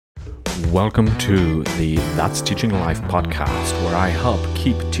Welcome to the That's Teaching Life podcast, where I help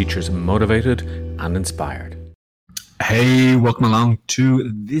keep teachers motivated and inspired. Hey, welcome along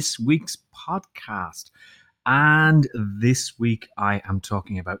to this week's podcast. And this week I am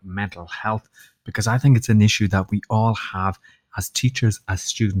talking about mental health because I think it's an issue that we all have as teachers, as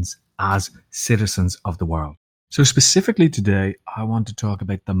students, as citizens of the world. So specifically today, I want to talk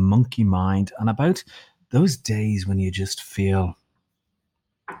about the monkey mind and about those days when you just feel,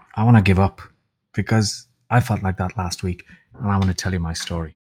 I want to give up, because I felt like that last week and I want to tell you my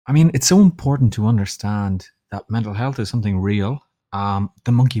story. I mean, it's so important to understand that mental health is something real.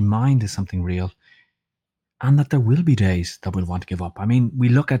 The monkey mind is something real, and that there will be days that we'll want to give up. I mean, we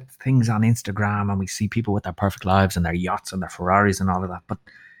look at things on Instagram and we see people with their perfect lives and their yachts and their Ferraris and all of that, but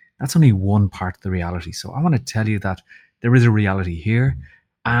that's only one part of the reality. So I want to tell you that there is a reality here,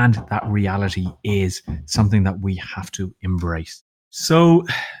 and that reality is something that we have to embrace. So,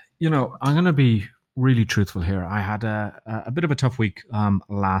 I'm going to be really truthful here. I had a bit of a tough week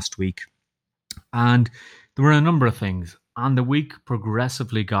last week, and there were a number of things, and the week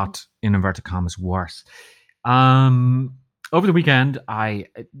progressively got, in inverted commas, worse. Over the weekend,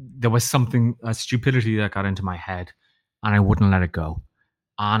 there was a stupidity that got into my head, and I wouldn't let it go.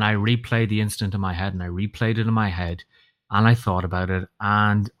 And I replayed the incident in my head, and I replayed it in my head, and I thought about it,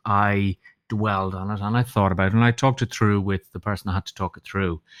 and I dwelled on it, and I thought about it, and I talked it through with the person I had to talk it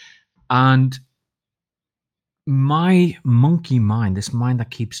through. And my monkey mind, this mind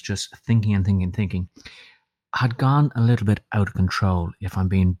that keeps just thinking and thinking and thinking, had gone a little bit out of control, if I'm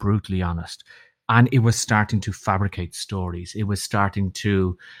being brutally honest. And it was starting to fabricate stories. It was starting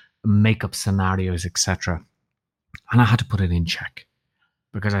to make up scenarios, etc. And I had to put it in check,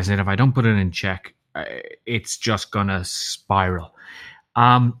 because I said, if I don't put it in check, it's just going to spiral.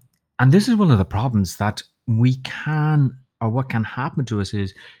 And this is one of the problems that what can happen to us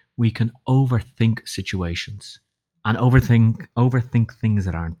is we can overthink situations and overthink things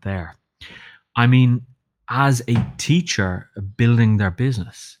that aren't there. I mean, as a teacher building their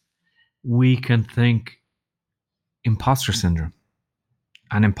business, we can think imposter syndrome.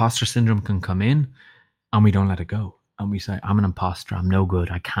 And imposter syndrome can come in and we don't let it go. And we say, I'm an imposter, I'm no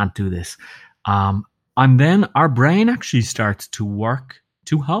good, I can't do this. And then our brain actually starts to work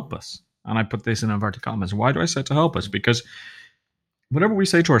to help us. And I put this in inverted commas. Why do I say to help us? Because whatever we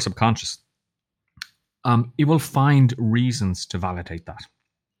say to our subconscious, it will find reasons to validate that.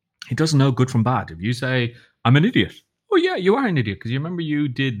 It doesn't know good from bad. If you say, I'm an idiot. Oh yeah, you are an idiot, because you remember you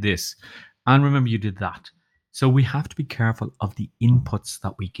did this and remember you did that. So we have to be careful of the inputs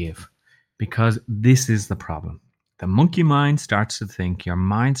that we give, because this is the problem. The monkey mind starts to think, your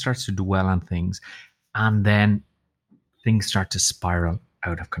mind starts to dwell on things, and then things start to spiral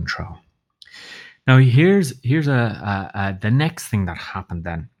out of control. Now, here's the next thing that happened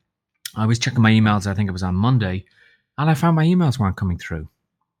then. I was checking my emails, I think it was on Monday, and I found my emails weren't coming through.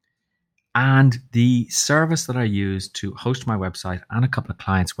 And the service that I used to host my website and a couple of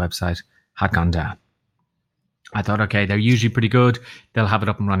clients' websites had gone down. I thought, okay, they're usually pretty good. They'll have it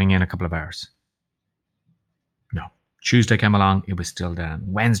up and running in a couple of hours. No. Tuesday came along, it was still down.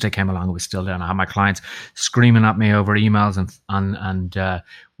 Wednesday came along, it was still down. I had my clients screaming at me over emails and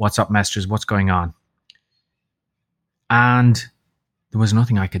WhatsApp messages, what's going on? And there was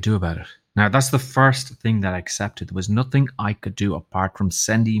nothing I could do about it. Now, that's the first thing that I accepted. There was nothing I could do apart from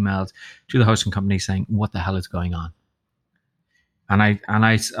send emails to the hosting company saying, what the hell is going on? And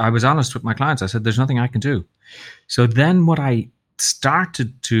I was honest with my clients. I said, there's nothing I can do. So then what I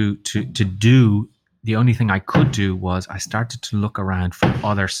started to do, the only thing I could do was I started to look around for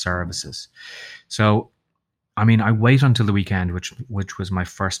other services. So, I mean, I wait until the weekend, which was my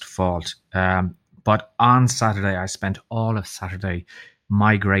first fault. But on Saturday, I spent all of Saturday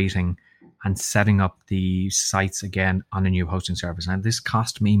migrating and setting up the sites again on a new hosting service. And this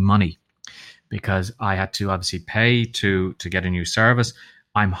cost me money, because I had to obviously pay to get a new service.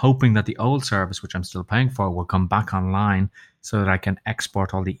 I'm hoping that the old service, which I'm still paying for, will come back online so that I can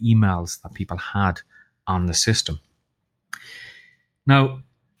export all the emails that people had on the system. Now,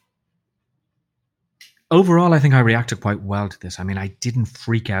 overall, I think I reacted quite well to this. I mean, I didn't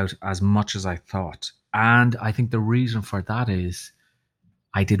freak out as much as I thought. And I think the reason for that is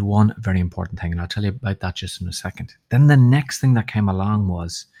I did one very important thing, and I'll tell you about that just in a second. Then the next thing that came along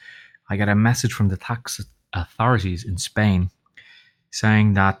was I got a message from the tax authorities in Spain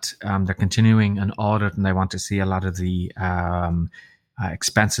saying that they're continuing an audit and they want to see a lot of the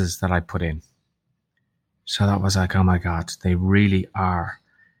expenses that I put in. So that was like, oh my God, they really are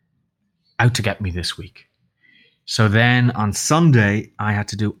out to get me this week. So then on Sunday, I had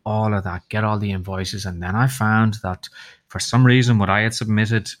to do all of that, get all the invoices. And then I found that for some reason, what I had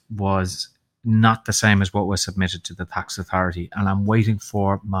submitted was not the same as what was submitted to the tax authority. And I'm waiting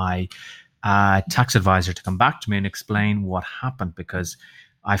for my tax advisor to come back to me and explain what happened, because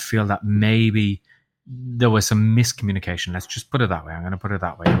I feel that maybe there was some miscommunication. Let's just put it that way. I'm going to put it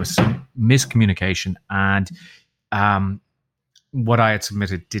that way. There was some miscommunication, and what I had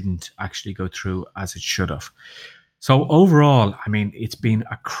submitted didn't actually go through as it should have. So overall, I mean, it's been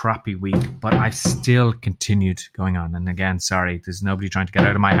a crappy week, but I've still continued going on. And again, sorry, there's nobody trying to get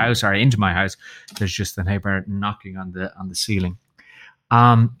out of my house or into my house. There's just the neighbor knocking on the ceiling.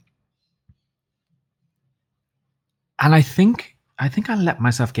 And I think I let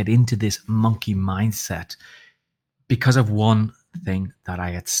myself get into this monkey mindset because of one thing that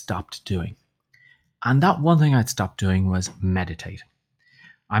I had stopped doing. And that one thing I'd stopped doing was meditating.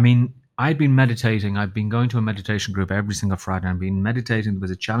 I mean, I'd been meditating. I've been going to a meditation group every single Friday. I've been meditating. There was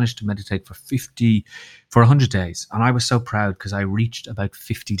a challenge to meditate for 100 days. And I was so proud because I reached about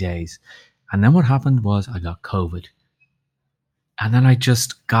 50 days. And then what happened was I got COVID. And then I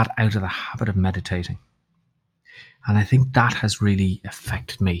just got out of the habit of meditating. And I think that has really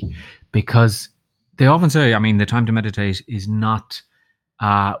affected me, because they often say, I mean, the time to meditate is not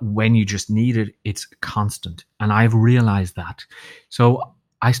when you just need it, it's constant. And I've realized that. So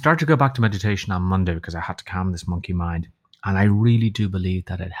I started to go back to meditation on Monday because I had to calm this monkey mind. And I really do believe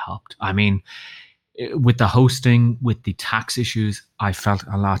that it helped. I mean, with the hosting, with the tax issues, I felt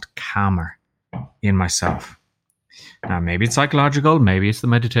a lot calmer in myself. Now, maybe it's psychological, maybe it's the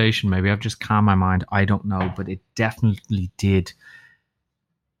meditation, maybe I've just calmed my mind. I don't know, but it definitely did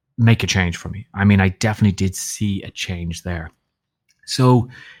make a change for me. I mean, I definitely did see a change there. So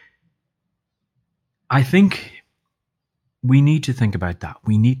I think we need to think about that.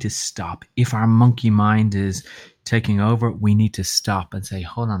 We need to stop. If our monkey mind is taking over, we need to stop and say,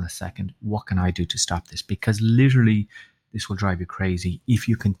 hold on a second, what can I do to stop this? Because literally, this will drive you crazy if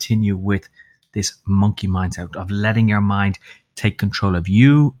you continue with this monkey mindset of letting your mind take control of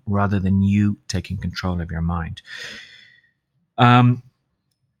you rather than you taking control of your mind. And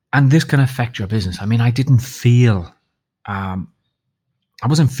this can affect your business. I mean, I didn't feel... I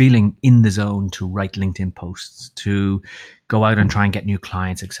wasn't feeling in the zone to write LinkedIn posts, to go out and try and get new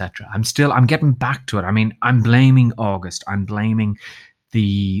clients, etc. I'm getting back to it. I mean, I'm blaming August. I'm blaming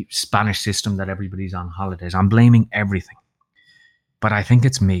the Spanish system that everybody's on holidays. I'm blaming everything. But I think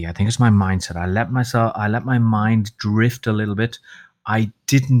it's me. I think it's my mindset. I let my mind drift a little bit. I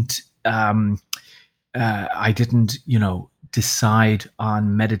didn't, decide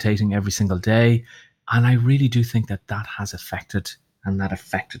on meditating every single day. And I really do think that has affected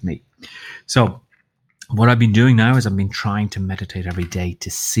me. So what I've been doing now is I've been trying to meditate every day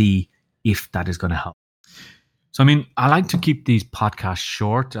to see if that is going to help. So, I mean, I like to keep these podcasts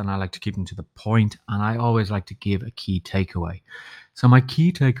short and I like to keep them to the point, and I always like to give a key takeaway. So my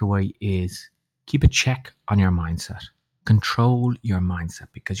key takeaway is keep a check on your mindset. Control your mindset,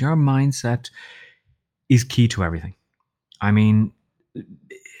 because your mindset is key to everything. I mean,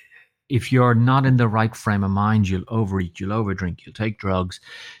 if you're not in the right frame of mind, you'll overeat, you'll overdrink, you'll take drugs,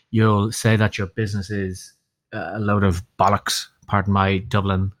 you'll say that your business is a load of bollocks, pardon my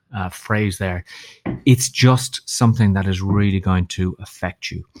Dublin phrase there. It's just something that is really going to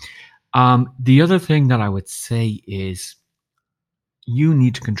affect you. The other thing that I would say is you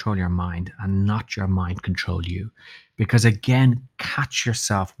need to control your mind and not your mind control you. Because again, catch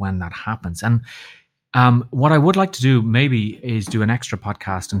yourself when that happens. And what I would like to do maybe is do an extra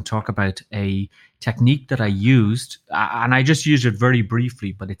podcast and talk about a technique that I used, and I just used it very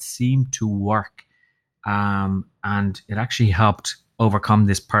briefly, but it seemed to work, and it actually helped overcome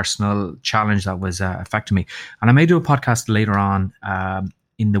this personal challenge that was affecting me. And I may do a podcast later on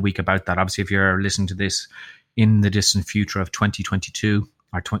in the week about that. Obviously, if you're listening to this in the distant future of 2022,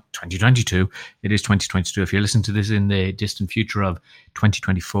 or 2022, it is 2022. If you're listening to this in the distant future of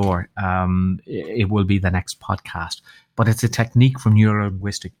 2024, it will be the next podcast. But it's a technique from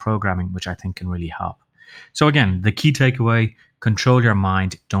neuro-linguistic programming, which I think can really help. So again, the key takeaway, control your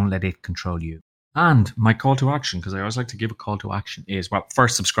mind, don't let it control you. And my call to action, because I always like to give a call to action, is, well,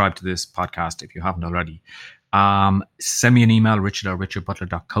 first, subscribe to this podcast if you haven't already. Send me an email,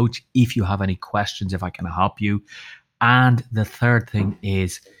 richard@richardbutler.coach, if you have any questions, if I can help you. And the third thing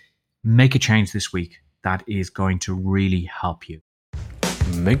is make a change this week that is going to really help you.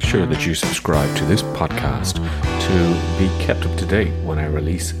 Make sure that you subscribe to this podcast to be kept up to date when I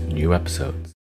release new episodes.